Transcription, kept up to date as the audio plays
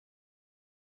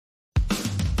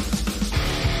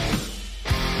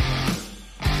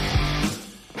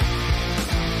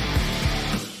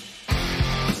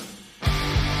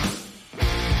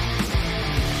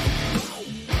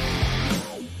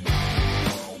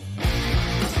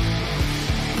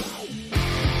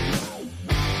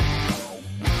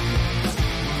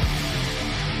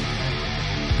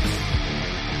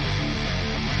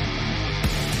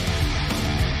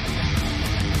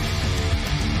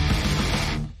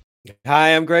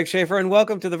Hi, I'm Greg Schaefer, and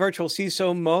welcome to the virtual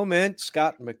CISO moment.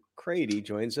 Scott McCrady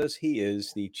joins us. He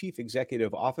is the Chief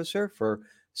Executive Officer for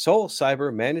Soul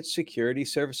Cyber Managed Security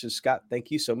Services. Scott, thank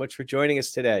you so much for joining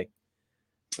us today.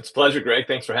 It's a pleasure, Greg.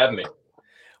 Thanks for having me.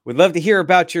 We'd love to hear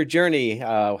about your journey,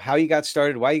 how you got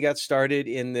started, why you got started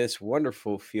in this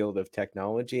wonderful field of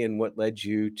technology, and what led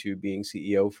you to being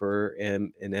CEO for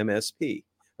an MSP,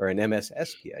 or an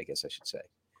MSSP, I guess I should say.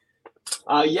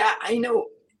 Yeah, I know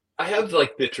I have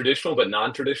like the traditional but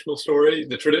non-traditional story.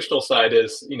 The traditional side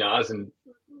is, I was an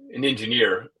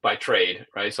engineer by trade,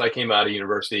 right? So I came out of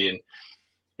university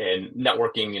and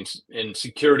networking and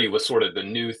security was sort of the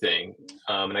new thing.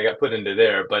 And I got put into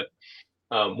there. But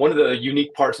one of the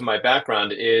unique parts of my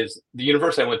background is the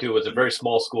university I went to was a very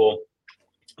small school,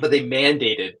 but they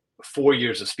mandated 4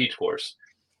 years of speech course.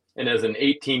 And as an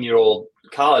 18-year-old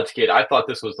college kid, I thought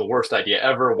this was the worst idea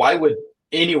ever. Why would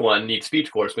anyone need speech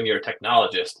course when you're a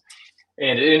technologist?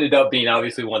 And it ended up being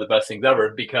obviously one of the best things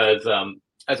ever because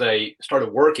as I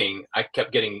started working, I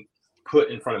kept getting put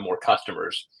in front of more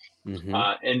customers. Mm-hmm.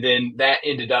 And then that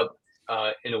ended up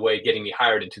in a way getting me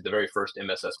hired into the very first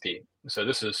MSSP. So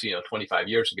this is, 25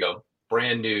 years ago,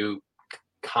 brand new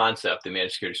concept, the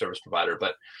managed security service provider.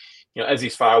 But as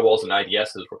these firewalls and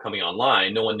IDSs were coming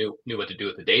online, no one knew what to do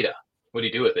with the data. What do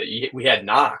you do with it? We had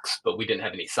NOCs, but we didn't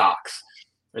have any SOCs.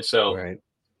 And so Right.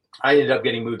 I ended up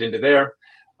getting moved into there.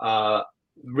 Uh,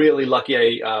 Really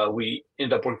lucky. We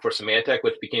ended up working for Symantec,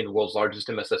 which became the world's largest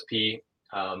MSSP.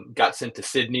 Got sent to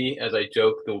Sydney, as I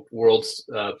joke, the world's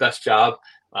best job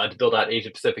to build out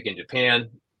Asia Pacific and Japan.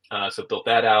 So built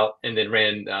that out and then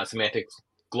ran Symantec's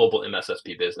global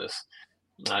MSSP business.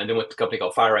 And then went to a company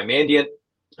called FireEye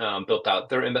Mandiant, built out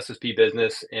their MSSP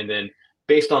business. And then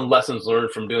based on lessons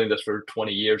learned from doing this for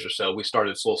 20 years or so, we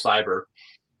started Soul Cyber,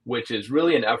 which is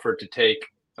really an effort to take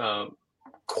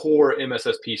core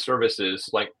MSSP services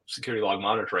like security log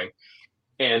monitoring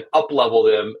and up level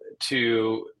them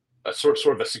to a sort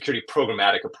of a security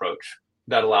programmatic approach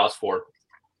that allows for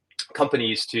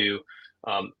companies to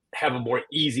have a more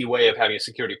easy way of having a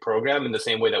security program in the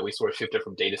same way that we sort of shifted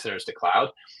from data centers to cloud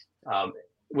um,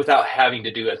 without having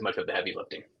to do as much of the heavy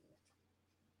lifting.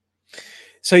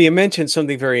 So you mentioned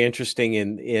something very interesting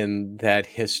in that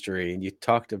history, and you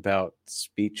talked about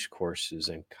speech courses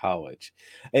in college.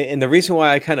 And the reason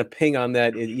why I kind of ping on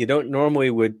that is you don't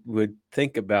normally would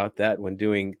think about that when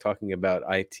talking about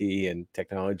IT and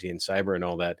technology and cyber and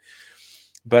all that.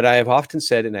 But I have often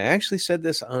said, and I actually said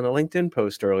this on a LinkedIn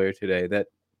post earlier today, that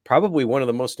probably one of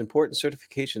the most important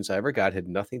certifications I ever got had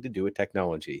nothing to do with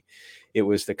technology. It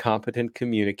was the competent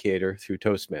communicator through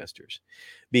Toastmasters.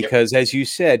 Yep. Because as you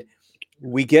said,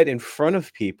 we get in front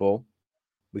of people,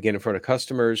 we get in front of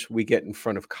customers, we get in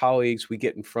front of colleagues, we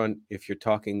get in front, if you're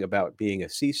talking about being a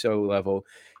CISO level,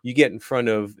 you get in front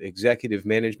of executive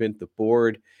management, the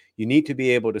board. You need to be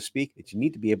able to speak, but you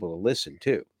need to be able to listen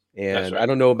too. That's And I right.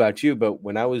 don't know about you, but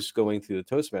when I was going through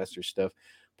the Toastmasters stuff,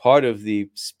 part of the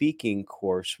speaking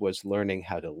course was learning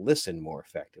how to listen more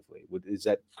effectively. Is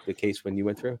that the case when you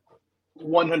went through?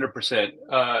 100%.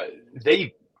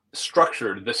 They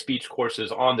structured the speech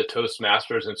courses on the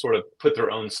Toastmasters and sort of put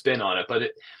their own spin on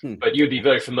it. Hmm. But you'd be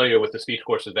very familiar with the speech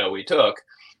courses that we took.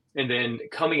 And then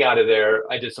coming out of there,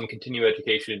 I did some continuing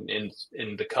education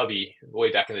in the Covey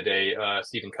way back in the day,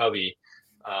 Stephen Covey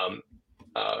um,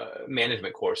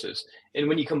 management courses. And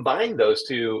when you combine those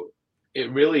two,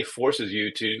 it really forces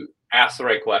you to ask the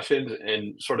right questions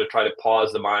and sort of try to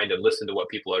pause the mind and listen to what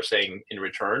people are saying in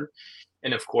return.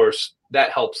 And of course,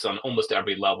 that helps on almost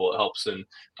every level. It helps in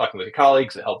talking with your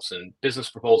colleagues, it helps in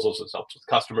business proposals, it helps with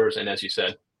customers, and as you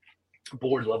said,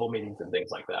 board level meetings and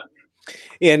things like that.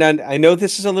 Yeah, and I know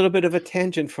this is a little bit of a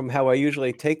tangent from how I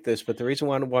usually take this, but the reason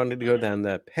why I wanted to go down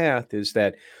that path is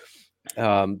that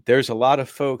there's a lot of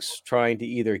folks trying to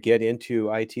either get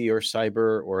into IT or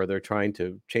cyber, or they're trying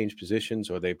to change positions,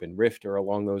 or they've been riffed or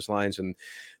along those lines. And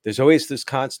there's always this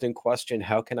constant question,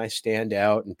 how can I stand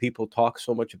out? And people talk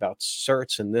so much about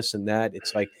certs and this and that.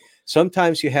 It's like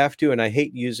sometimes you have to, and I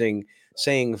hate using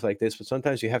sayings like this, but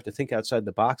sometimes you have to think outside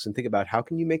the box and think about how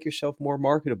can you make yourself more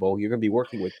marketable? You're going to be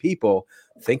working with people.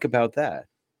 Think about that.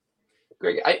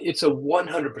 Greg, it's a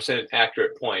 100%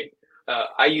 accurate point.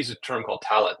 I use a term called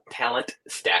talent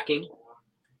stacking,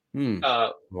 Hmm. uh,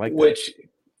 I like that.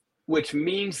 which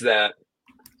means that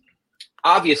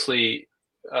obviously,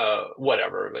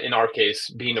 whatever, in our case,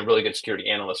 being a really good security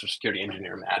analyst or security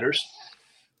engineer matters.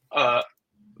 Uh,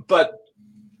 but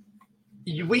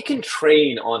we can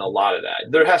train on a lot of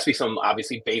that. There has to be some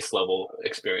obviously base level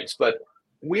experience, but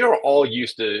we are all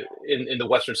used to in the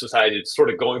Western society sort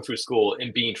of going through school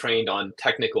and being trained on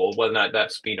technical, whether or not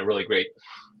that's being a really great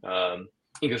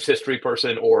English history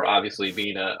person, or obviously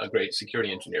being a great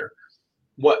security engineer.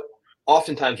 What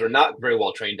oftentimes are not very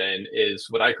well trained in is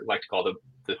what I like to call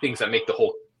the things that make the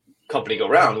whole company go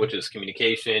round, which is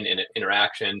communication and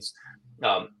interactions,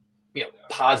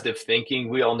 positive thinking.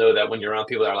 We all know that when you're around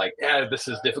people that are like, yeah, this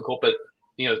is difficult, but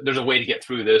there's a way to get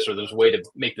through this, or there's a way to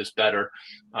make this better.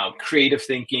 Creative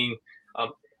thinking,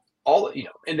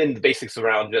 and then the basics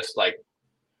around just like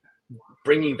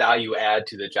bringing value add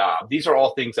to the job. These are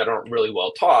all things that aren't really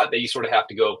well taught, that you sort of have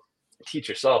to go teach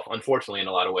yourself, unfortunately, in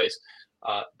a lot of ways.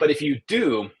 But if you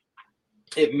do,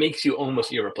 it makes you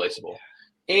almost irreplaceable.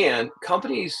 And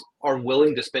companies are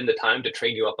willing to spend the time to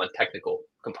train you up on technical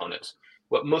components.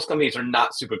 What most companies are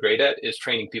not super great at is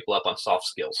training people up on soft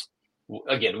skills.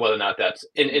 Again, whether or not that's,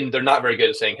 and they're not very good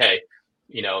at saying, hey,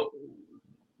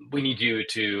 we need you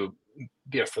to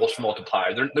be a force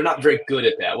multiplier. They're not very good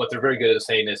at that. What they're very good at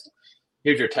saying is,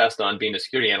 here's your test on being a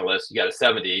security analyst. You got a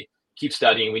 70. Keep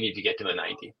studying. We need to get to a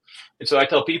 90. And so I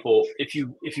tell people, if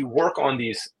you work on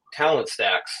these talent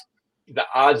stacks, the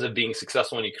odds of being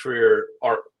successful in your career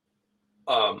are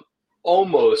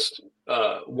almost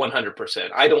 100%.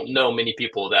 I don't know many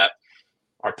people that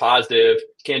are positive,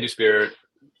 can do spirit,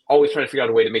 always trying to figure out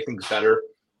a way to make things better,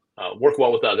 work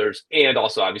well with others, and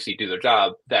also obviously do their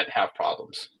job, that have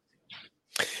problems.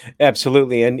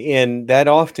 Absolutely, and that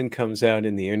often comes out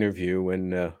in the interview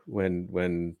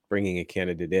when bringing a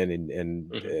candidate in,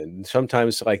 and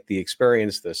sometimes like the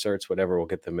experience, the certs, whatever, will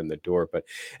get them in the door. But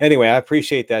anyway, I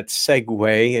appreciate that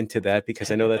segue into that,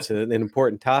 because I know that's an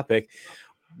important topic.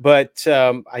 But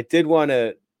I did want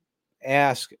to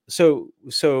ask, so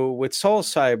with Soul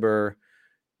Cyber,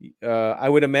 I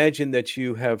would imagine that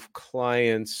you have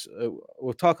clients.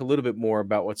 We'll talk a little bit more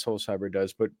about what Soul Cyber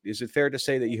does, but is it fair to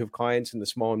say that you have clients in the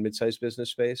small and mid-sized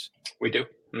business space? We do.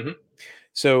 Mm-hmm.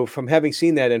 So from having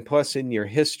seen that, and plus in your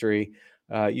history,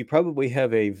 you probably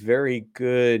have a very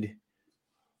good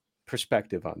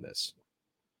perspective on this.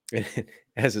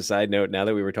 As a side note, now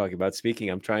that we were talking about speaking,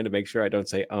 I'm trying to make sure I don't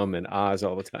say and ahs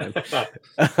all the time.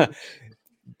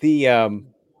 There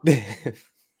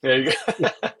you go.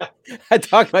 I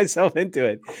talked myself into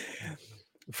it.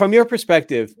 From your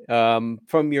perspective of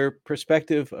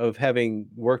having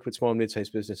worked with small and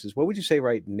mid-sized businesses, what would you say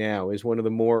right now is one of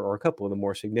the more, or a couple of the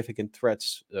more significant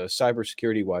threats,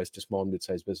 cybersecurity-wise, to small and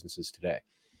mid-sized businesses today?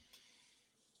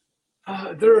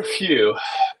 There are a few.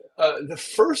 The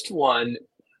first one,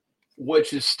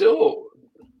 which is still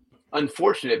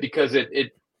unfortunate because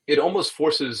it almost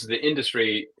forces the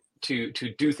industry to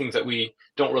do things that we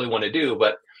don't really want to do,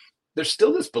 but there's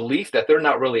still this belief that they're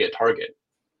not really a target.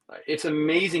 It's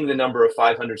amazing the number of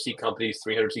 500-seat companies,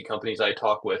 300-seat companies I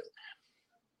talk with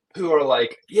who are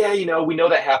like, yeah, we know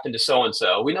that happened to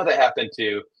so-and-so. We know that happened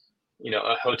to,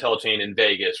 a hotel chain in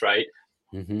Vegas, right?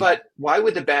 Mm-hmm. But why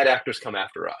would the bad actors come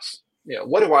after us?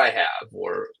 What do I have?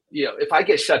 Or, if I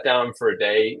get shut down for a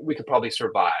day, we could probably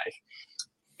survive.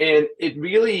 And it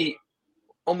really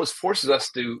almost forces us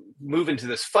to move into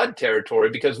this FUD territory,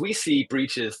 because we see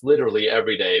breaches literally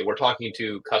every day. We're talking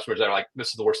to customers that are like, this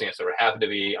is the worst thing that's ever happened to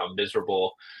me. I'm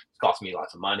miserable. It's costing me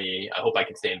lots of money. I hope I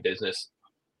can stay in business.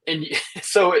 And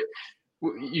so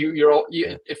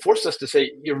it forces us to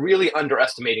say, you're really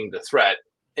underestimating the threat.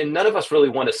 And none of us really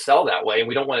want to sell that way. And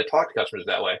we don't want to talk to customers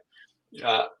that way.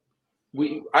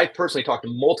 I personally talked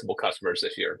to multiple customers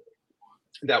this year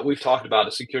that we've talked about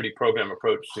a security program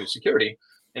approach to security,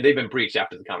 and they've been breached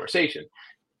after the conversation.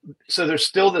 So there's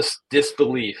still this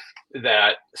disbelief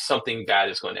that something bad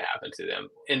is going to happen to them.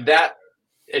 And that,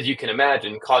 as you can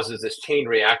imagine, causes this chain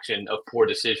reaction of poor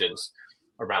decisions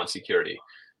around security.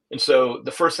 And so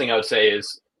the first thing I would say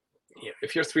is,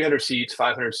 if you're 300 seats,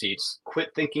 500 seats,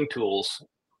 quit thinking tools.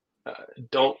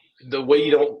 The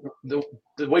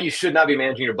way you should not be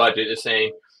managing your budget is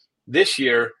saying, this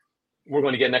year we're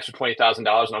going to get an extra $20,000 and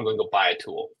I'm going to go buy a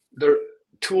tool.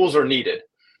 Tools are needed.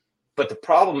 But the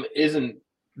problem isn't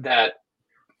that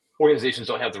organizations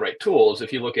don't have the right tools.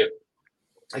 If you look at,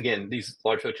 again, these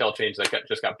large hotel chains that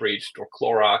just got breached, or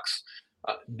Clorox,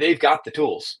 they've got the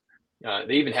tools.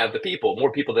 They even have the people,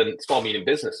 more people than small, medium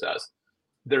business does.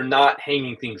 They're not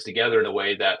hanging things together in a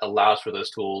way that allows for those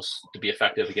tools to be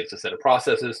effective against a set of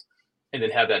processes, and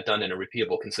then have that done in a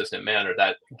repeatable, consistent manner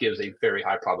that gives a very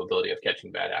high probability of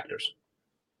catching bad actors.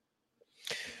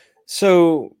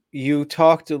 So you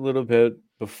talked a little bit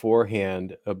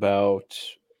beforehand about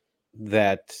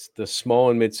that the small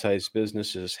and mid-sized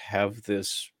businesses have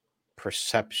this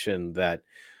perception that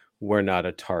we're not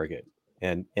a target,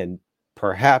 and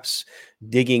perhaps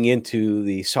digging into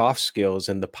the soft skills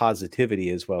and the positivity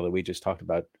as well that we just talked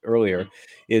about earlier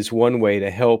is one way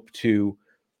to help to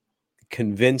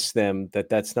convince them that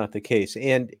that's not the case.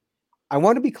 And I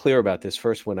want to be clear about this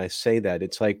first when I say that.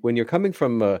 It's like when you're coming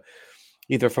from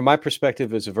either from my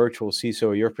perspective as a virtual CISO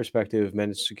or your perspective,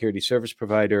 managed security service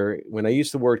provider, when I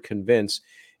use the word convince,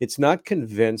 it's not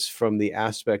convince from the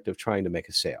aspect of trying to make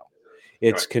a sale.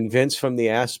 It's Right. convince from the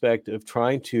aspect of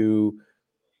trying to,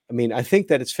 I mean, I think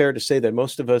that it's fair to say that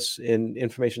most of us in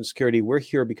information security, we're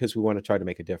here because we want to try to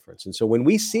make a difference. And so when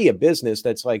we see a business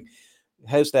that's like,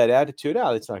 has that attitude,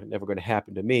 oh, it's not never going to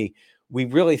happen to me, we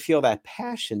really feel that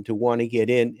passion to want to get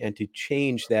in and to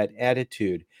change that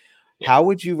attitude. Yeah. How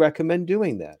would you recommend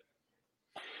doing that?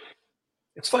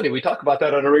 It's funny, we talk about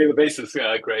that on a regular basis,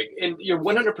 Greg, and you're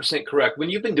 100% correct. When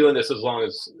you've been doing this as long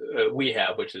as we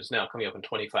have, which is now coming up in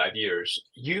 25 years,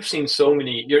 you've seen so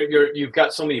many, you've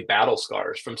got so many battle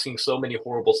scars from seeing so many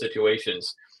horrible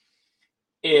situations.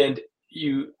 And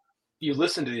you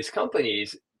listen to these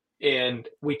companies, and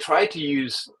we try to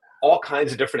use all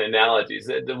kinds of different analogies.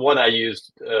 The one I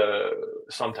used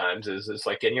sometimes is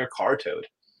like getting your car towed.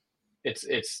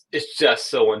 It's just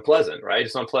so unpleasant, right?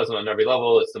 It's unpleasant on every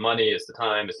level. It's the money, it's the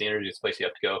time, it's the energy, it's the place you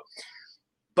have to go.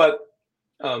 But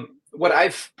what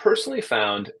I've personally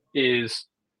found is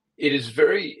it is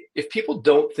very, if people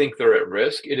don't think they're at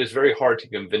risk, it is very hard to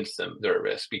convince them they're at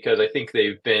risk, because I think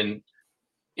they've been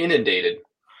inundated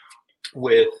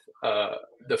with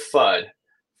the FUD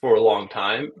for a long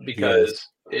time, because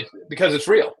it's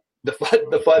real. The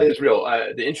FUD is real.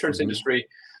 The insurance industry,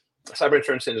 cyber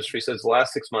insurance industry, says the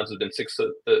last 6 months has been six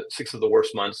of the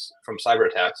worst months from cyber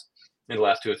attacks in the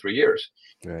last 2 or 3 years.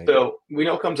 Right. So we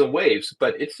know it comes in waves,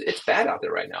 but it's bad out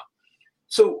there right now.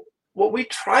 So what we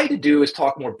try to do is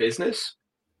talk more business.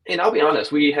 And I'll be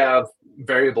honest, we have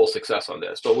variable success on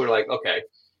this, but we're like, okay,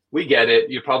 we get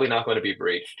it. You're probably not going to be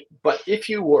breached. But if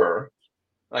you were,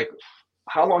 like,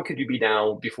 how long could you be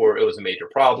down before it was a major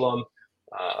problem?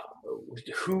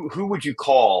 Who would you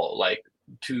call, like,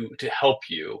 to help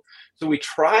you? So we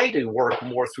try to work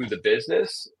more through the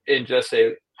business and just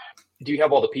say, do you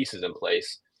have all the pieces in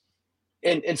place?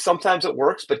 And sometimes it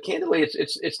works, but candidly,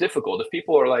 it's difficult. If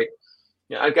people are like,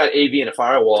 I've got AV and a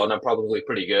firewall and I'm probably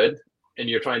pretty good, and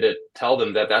you're trying to tell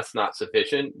them that that's not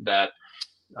sufficient, that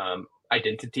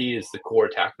identity is the core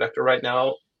attack vector right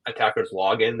now. Attackers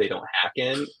log in, they don't hack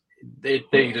in. They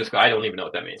just go, I don't even know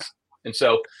what that means. And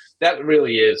so that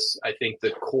really is, I think,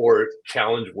 the core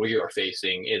challenge we are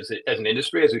facing is as an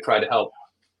industry, as we try to help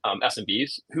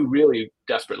SMBs who really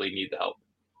desperately need the help.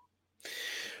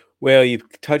 Well,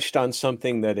 you've touched on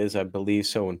something that is, I believe,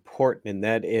 so important, and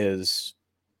that is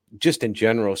just in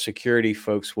general, security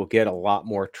folks will get a lot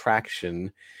more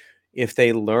traction if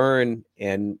they learn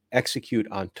and execute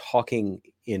on talking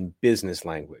in business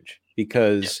language,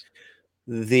 because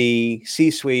the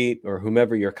C-suite or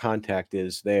whomever your contact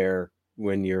is there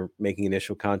when you're making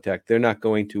initial contact, they're not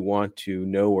going to want to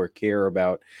know or care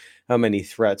about how many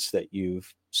threats that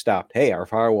you've stopped. Hey, our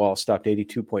firewall stopped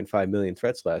 82.5 million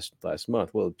threats last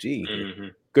month. Well, gee,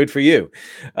 good for you.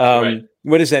 Right.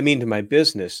 What does that mean to my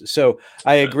business? So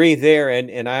I agree there,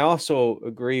 and I also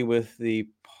agree with the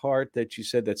part that you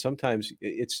said that sometimes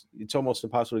it's almost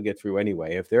impossible to get through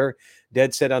anyway. If they're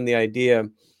dead set on the idea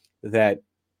that,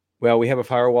 well, we have a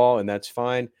firewall and that's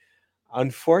fine.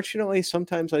 Unfortunately,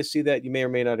 sometimes I see that, you may or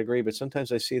may not agree, but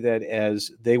sometimes I see that as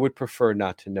they would prefer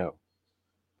not to know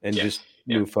and just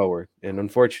move forward. And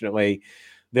unfortunately,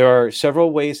 there are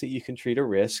several ways that you can treat a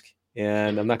risk,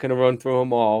 and I'm not going to run through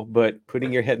them all, but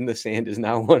putting your head in the sand is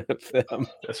not one of them.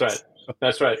 That's right.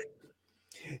 That's right.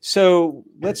 So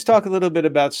let's talk a little bit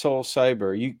about Soul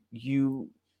Cyber. You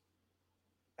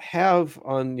have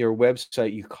on your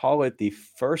website, you call it the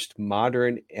first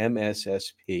modern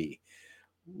MSSP.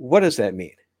 What does that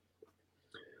mean?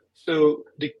 So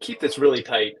to keep this really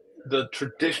tight, the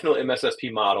traditional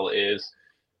MSSP model is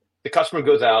the customer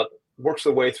goes out, works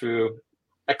their way through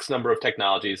X number of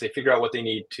technologies. They figure out what they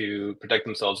need to protect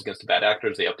themselves against the bad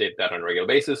actors. They update that on a regular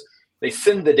basis. They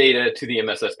send the data to the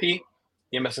MSSP.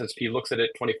 The MSSP looks at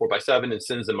it 24/7 and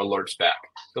sends them alerts back.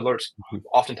 The alerts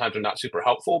oftentimes are not super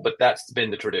helpful, but that's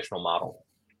been the traditional model.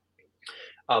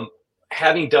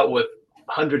 Having dealt with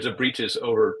hundreds of breaches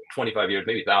over 25 years,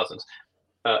 maybe thousands,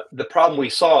 the problem we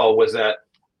saw was that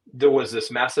there was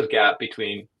this massive gap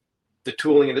between the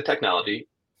tooling and the technology.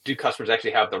 Do customers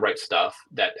actually have the right stuff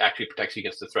that actually protects you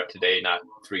against the threat today, not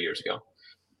 3 years ago?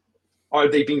 Are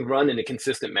they being run in a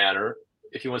consistent manner?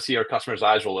 If you want to see our customers'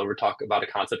 eyes roll over, talk about a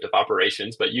concept of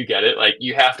operations, but you get it. Like,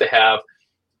 you have to have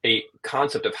a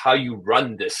concept of how you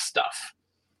run this stuff.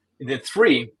 And then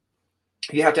 3,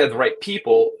 you have to have the right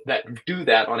people that do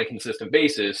that on a consistent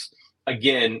basis,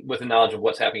 again, with the knowledge of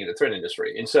what's happening in the threat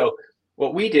industry. And so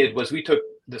what we did was we took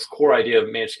this core idea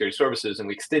of managed security services, and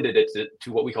we extended it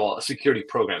to what we call a security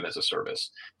program as a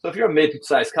service. So if you're a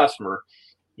mid-sized customer,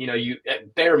 you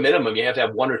at bare minimum, you have to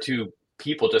have one or two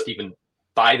people just even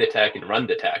buy the tech and run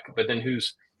the tech. But then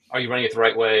are you running it the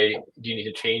right way? Do you need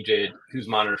to change it? Who's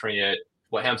monitoring it?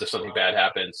 What happens if something bad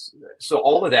happens? So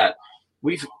all of that,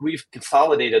 we've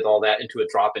consolidated all that into a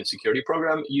drop-in security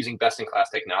program using best-in-class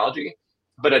technology,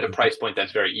 but at a price point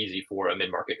that's very easy for a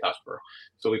mid-market customer.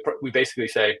 So we basically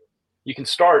say, you can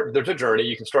start, there's a journey,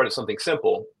 you can start at something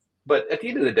simple, but at the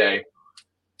end of the day,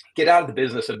 get out of the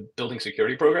business of building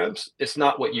security programs. It's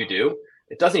not what you do.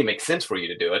 It doesn't even make sense for you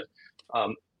to do it.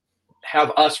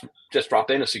 Have us just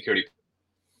drop in a security,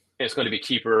 and it's going to be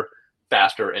cheaper,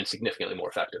 faster, and significantly more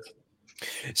effective.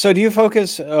 So, do you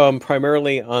focus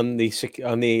primarily on the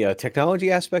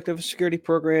technology aspect of a security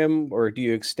program, or do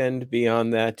you extend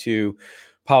beyond that to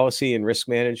policy and risk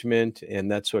management and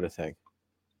that sort of thing?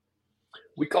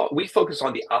 We focus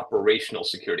on the operational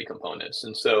security components,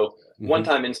 and so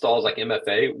one-time installs like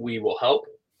MFA we will help.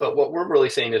 But what we're really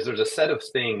saying is there's a set of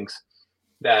things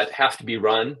that have to be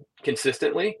run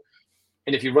consistently,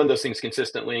 and if you run those things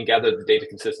consistently and gather the data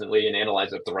consistently and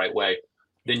analyze it the right way,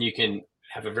 then you can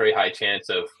have a very high chance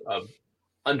of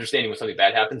understanding when something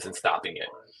bad happens and stopping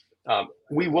it.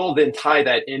 We will then tie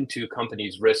that into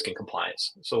companies' risk and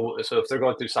compliance. So if they're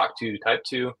going through SOC 2 Type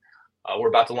 2, we're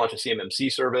about to launch a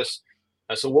CMMC service.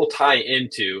 So we'll tie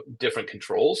into different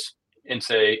controls and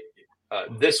say,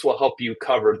 this will help you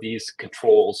cover these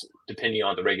controls depending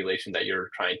on the regulation that you're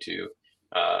trying to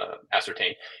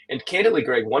ascertain. And candidly,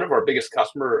 Greg, one of our biggest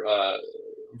customer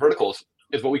verticals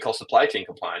is what we call supply chain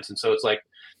compliance. And so it's like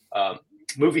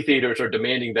movie theaters are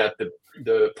demanding that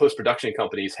the post-production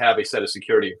companies have a set of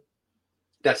security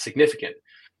that's significant.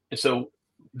 And so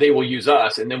they will use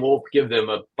us, and then we'll give them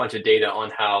a bunch of data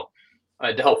on how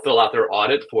to help fill out their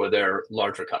audit for their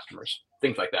larger customers,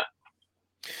 things like that.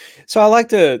 So I like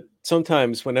to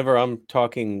sometimes, whenever I'm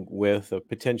talking with a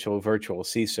potential virtual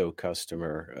CISO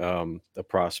customer, a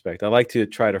prospect, I like to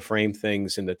try to frame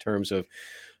things in the terms of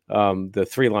the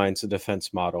 3 lines of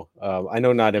defense model. I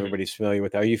know not everybody's familiar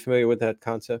with that. Are you familiar with that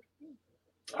concept?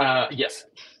 Yes.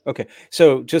 Okay.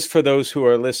 So just for those who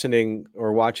are listening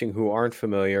or watching who aren't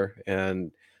familiar,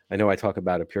 and I know I talk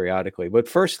about it periodically, but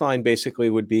first line basically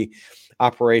would be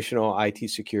operational IT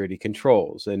security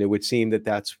controls. And it would seem that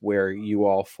that's where you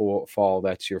all fall.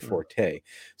 That's your forte.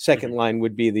 Second line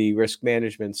would be the risk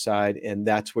management side. And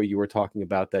that's where you were talking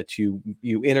about that you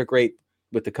integrate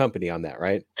with the company on that,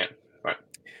 right? Yeah. Right.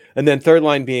 And then third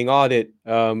line being audit,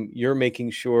 you're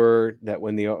making sure that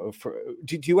when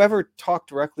do you ever talk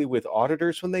directly with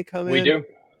auditors when they come in? We do.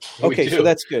 Okay, so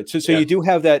that's good. So Yeah. you do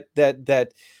have that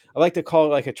I like to call it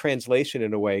like a translation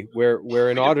in a way where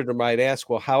an auditor might ask,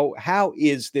 well, how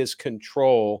is this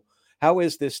control? How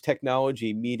is this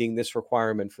technology meeting this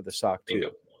requirement for the SOC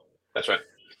 2? That's right.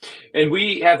 And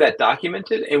we have that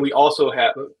documented, and we also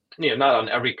have, not on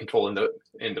every control in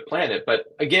the planet, but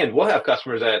again, we'll have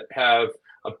customers that have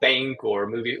a bank or a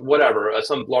movie, whatever,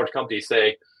 some large company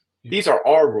say, these are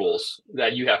our rules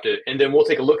that you have to, and then we'll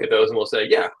take a look at those and we'll say,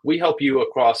 yeah, we help you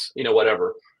across,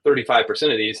 whatever, 35%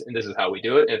 of these, and this is how we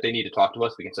do it. And if they need to talk to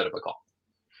us, we can set up a call.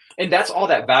 And that's all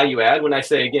that value add. When I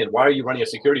say, again, why are you running a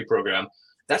security program?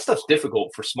 That stuff's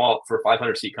difficult for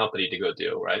 500 seat company to go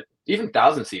do, right? Even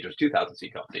 1,000 seat or 2,000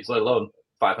 seat companies, let alone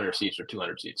 500 seats or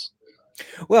 200 seats.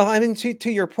 Well, I mean,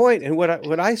 to your point, and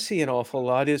what I see an awful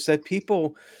lot is that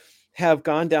people have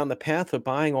gone down the path of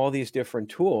buying all these different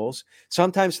tools.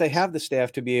 Sometimes they have the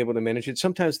staff to be able to manage it.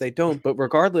 Sometimes they don't. But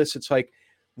regardless, it's like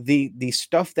the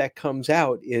stuff that comes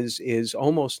out is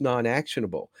almost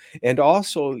non-actionable. And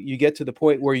also you get to the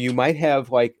point where you might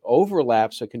have like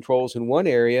overlaps of controls in one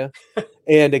area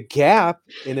and a gap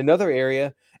in another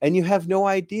area, and you have no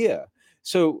idea.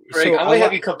 So, Greg, I'm gonna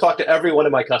have you come talk to every one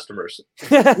of my customers.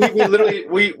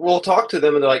 we will talk to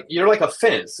them, and they're like, you're like a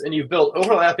fence, and you've built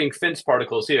overlapping fence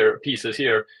pieces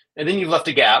here, and then you've left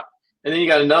a gap, and then you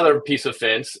got another piece of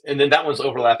fence, and then that one's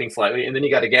overlapping slightly, and then you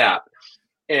got a gap.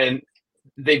 And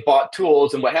they bought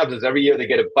tools, and what happens is every year they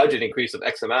get a budget increase of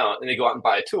X amount, and they go out and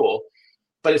buy a tool,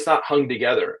 but it's not hung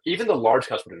together. Even the large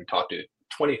customers we talk to,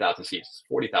 20,000 seats,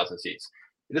 40,000 seats.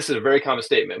 This is a very common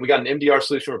statement. We got an MDR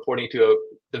solution reporting to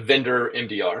the vendor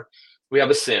MDR. We have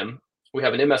a SIM, we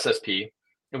have an MSSP,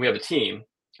 and we have a team.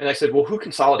 And I said, well, who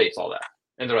consolidates all that?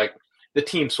 And they're like, the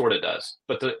team sort of does.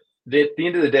 But at the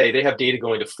end of the day, they have data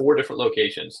going to 4 different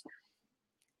locations,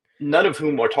 none of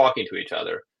whom are talking to each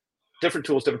other. Different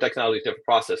tools, different technologies, different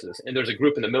processes. And there's a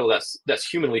group in the middle that's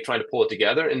humanly trying to pull it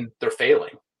together, and they're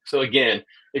failing. So again,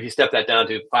 if you step that down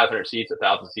to 500 seats,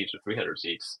 1,000 seats, or 300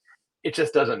 seats, it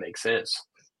just doesn't make sense.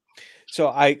 So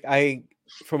I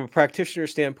from a practitioner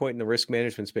standpoint in the risk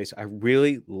management space, I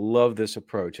really love this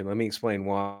approach, and let me explain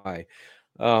why.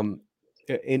 Um,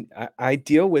 I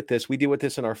deal with this. We deal with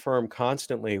this in our firm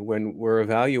constantly when we're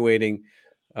evaluating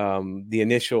the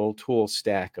initial tool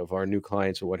stack of our new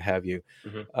clients or what have you,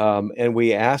 Mm-hmm. and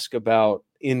we ask about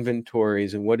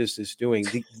inventories and what is this doing.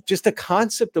 Just the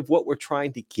concept of what we're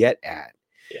trying to get at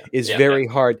Yeah. is Yeah. Yeah. very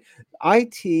hard.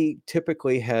 IT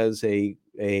typically has a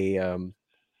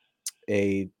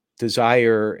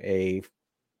desire,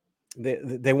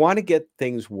 they want to get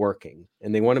things working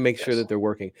and they want to make sure Yes. that they're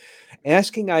working.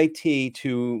 Asking IT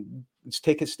to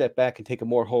take a step back and take a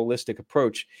more holistic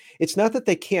approach, it's not that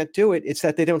they can't do it, it's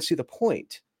that they don't see the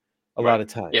point a Right. lot of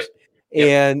Yep. times. Yep.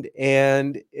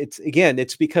 And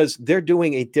it's because they're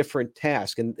doing a different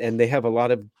task and they have a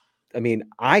lot of, I mean,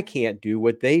 I can't do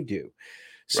what they do. Right.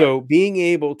 So being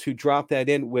able to drop that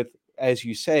in with, as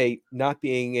you say, not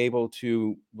being able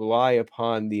to rely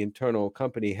upon the internal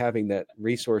company having that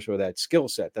resource or that skill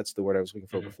set, that's the word I was looking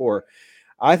for Mm-hmm. before,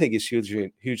 I think is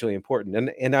hugely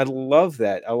important. And I love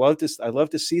that. I love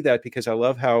to see that because I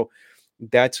love how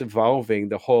that's evolving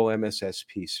the whole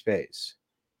MSSP space.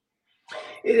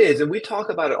 It is, and we talk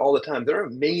about it all the time. There are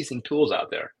amazing tools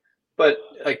out there, but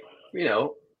like you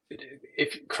know,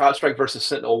 if CrowdStrike versus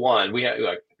Sentinel-1, we have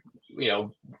like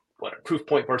what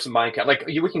Proofpoint versus Mindcat. Like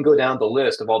we can go down the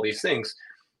list of all these things.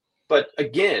 But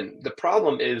again, the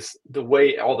problem is the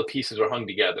way all the pieces are hung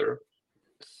together,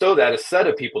 so that a set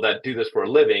of people that do this for a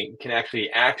living can actually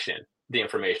action the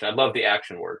information. I love the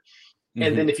action word.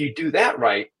 And Hmm. then if you do that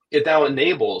right, it now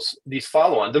enables these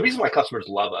follow-on. The reason why customers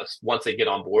love us once they get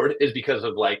on board is because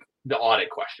of like the audit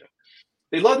question.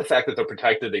 They love the fact that they're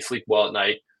protected, they sleep well at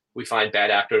night, we find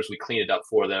bad actors, we clean it up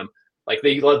for them. Like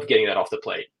they love getting that off the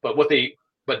plate. But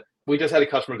we just had a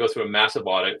customer go through a massive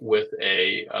audit with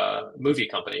a movie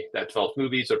company that develops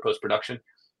movies or post-production.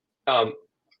 Um,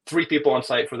 3 people on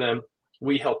site for them.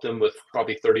 We helped them with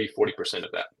probably 30-40%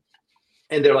 of that.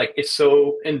 And they're like, it's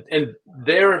so, and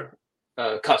their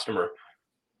customer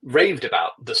raved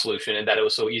about the solution and that it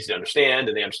was so easy to understand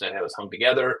and they understand how it was hung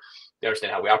together. They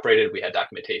understand how we operated. We had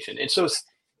documentation. And so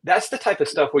that's the type of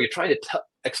stuff where you're trying to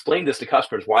explain this to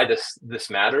customers, why this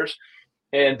matters.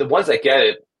 And the ones that get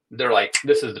it, they're like,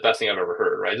 this is the best thing I've ever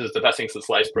heard, right? This is the best thing since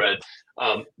sliced bread.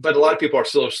 But a lot of people are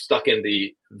still stuck in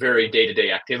the very day-to-day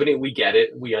activity. We get it.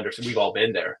 We understand. We've all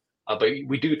been there. But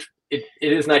we do. It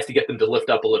is nice to get them to lift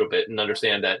up a little bit and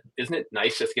understand that isn't it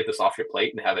nice just to get this off your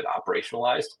plate and have it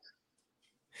operationalized?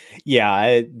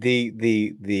 Yeah,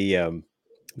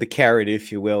 the carrot,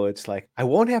 if you will, it's like I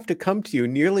won't have to come to you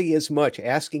nearly as much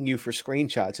asking you for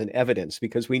screenshots and evidence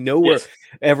because we know where Yes,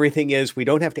 everything is. We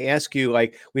don't have to ask you,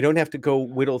 like we don't have to go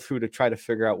whittle through to try to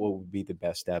figure out what would be the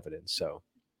best evidence. So,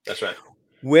 that's right.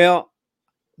 well,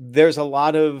 there's a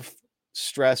lot of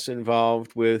stress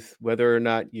involved with whether or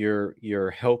not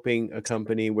you're helping a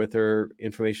company with their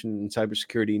information and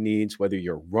cybersecurity needs, whether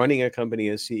you're running a company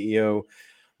as CEO.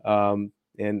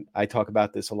 And I talk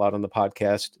about this a lot on the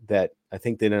podcast that I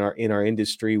think that in our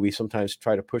industry, we sometimes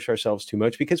try to push ourselves too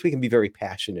much because we can be very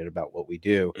passionate about what we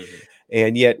do. Mm-hmm.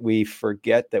 And yet we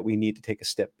forget that we need to take a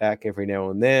step back every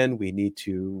now and then. We need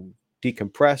to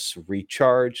decompress,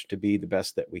 recharge to be the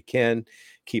best that we can,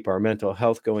 keep our mental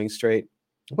health going straight.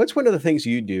 What's one of the things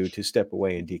you do to step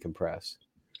away and decompress?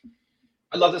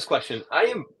 I love this question. I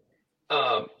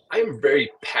am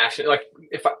very passionate. Like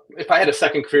if I had a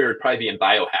second career, it'd probably be in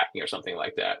biohacking or something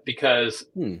like that because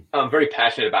Hmm. I'm very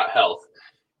passionate about health.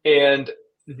 And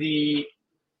the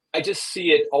I just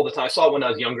see it all the time. I saw it when I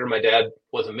was younger. My dad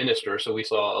was a minister, so we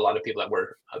saw a lot of people that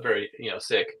were very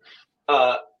sick,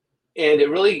 uh, and it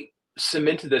really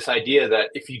cemented this idea that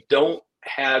if you don't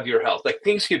have your health, like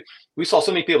things could. We saw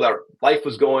so many people that life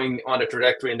was going on a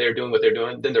trajectory and they're doing what they're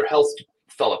doing, then their health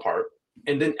fell apart,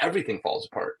 and then everything falls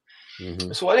apart.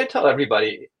 Mm-hmm. So what I tell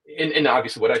everybody, and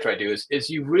obviously what I try to do is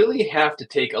you really have to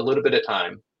take a little bit of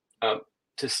time um,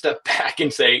 to step back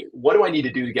and say, what do I need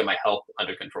to do to get my health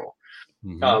under control?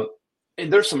 Mm-hmm. Um,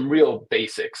 and there's some real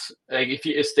basics. Like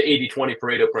it's the 80-20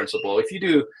 Pareto principle. If you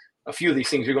do a few of these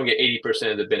things, you're going to get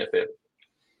 80% of the benefit.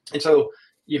 And so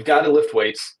you've got to lift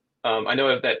weights. I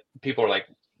know that people are like,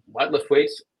 what, lift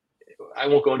weights? I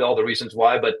won't go into all the reasons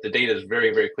why, but the data is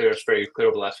very, very clear. It's very clear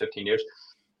over the last 15 years.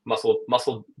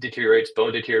 Muscle deteriorates,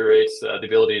 bone deteriorates, the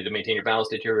ability to maintain your balance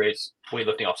deteriorates.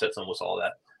 Weightlifting offsets almost all of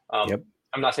that. Yep.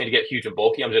 I'm not saying to get huge and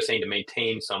bulky. I'm just saying to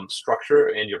maintain some structure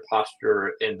and your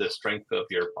posture and the strength of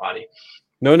your body.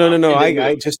 No. and then I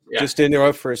move. just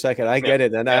interrupt for a second. I Yeah, get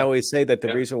it. And I yeah, always say that the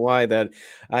yeah. reason why that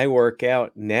I work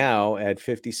out now at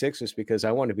 56 is because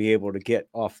I want to be able to get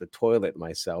off the toilet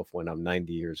myself when I'm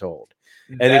 90 years old.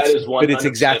 And That is but it's 100%.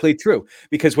 exactly true,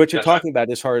 because what you're That's right. talking about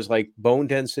as far as like bone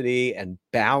density and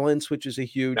balance, which is a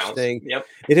huge Balance. thing, Yep.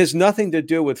 it has nothing to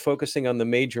do with focusing on the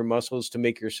major muscles to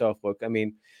make yourself look. I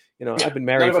mean, Yeah. I've been None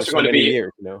married of for us are so going to many be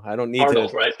years, I don't need to,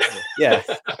 Arnold, right? yeah.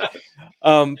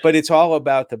 But it's all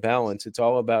about the balance. It's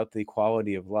all about the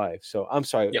quality of life. So I'm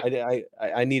sorry, Yep.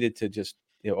 I needed to just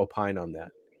opine on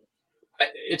that.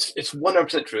 It's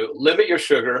 100% true. Limit your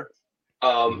sugar,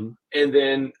 Hmm. and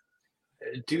then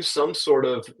do some sort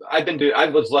of. I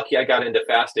was lucky. I got into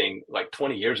fasting like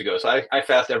 20 years ago, so I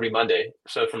fast every Monday.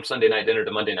 So from Sunday night dinner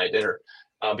to Monday night dinner.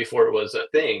 Before it was a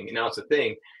thing, now it's a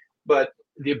thing. But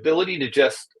the ability to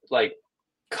just like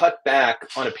cut back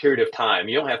on a period of time.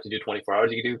 You don't have to do 24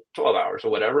 hours. You can do 12 hours or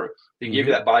whatever. You give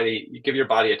Hmm. you give your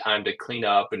body a time to clean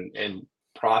up and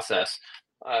process.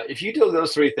 If you do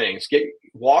those three things,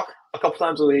 walk a couple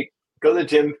times a week, go to the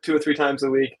gym 2 or 3 times a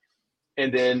week,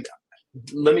 and then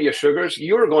limit your sugars,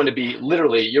 you're going to be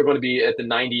at the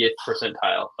 90th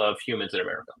percentile of humans in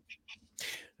America.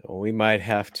 Well, we might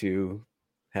have to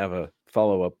have a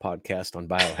follow-up podcast on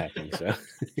biohacking.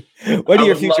 So what are I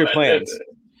your would love future it. plans?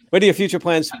 What are your future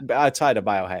plans outside of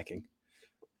biohacking?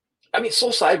 I mean,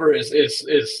 Soul Cyber is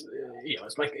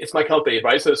it's my company,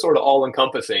 right? So it's sort of all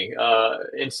encompassing.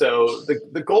 And so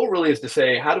the goal really is to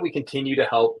say, how do we continue to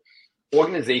help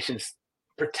organizations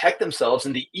protect themselves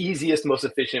in the easiest, most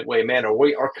efficient manner?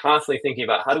 We are constantly thinking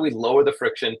about how do we lower the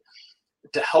friction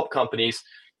to help companies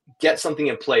get something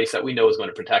in place that we know is going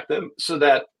to protect them, so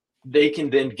that they can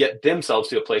then get themselves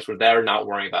to a place where they're not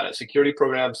worrying about it. Security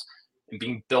programs and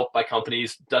being built by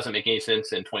companies doesn't make any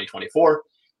sense in 2024.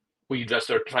 We just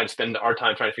are trying to spend our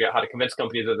time trying to figure out how to convince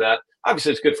companies of that.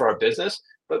 Obviously, it's good for our business,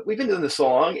 but we've been doing this so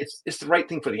long, it's the right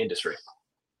thing for the industry.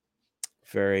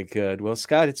 Very good. Well,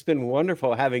 Scott, it's been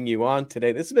wonderful having you on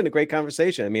today. This has been a great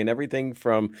conversation. I mean, everything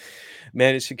from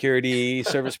managed security,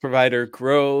 service provider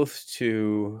growth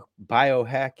to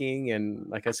biohacking. And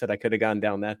like I said, I could have gone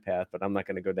down that path, but I'm not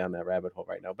going to go down that rabbit hole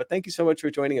right now. But thank you so much for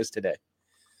joining us today.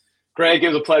 Greg, it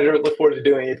was a pleasure. Look forward to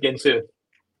doing it again soon.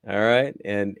 All right.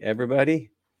 And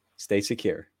everybody, stay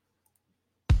secure.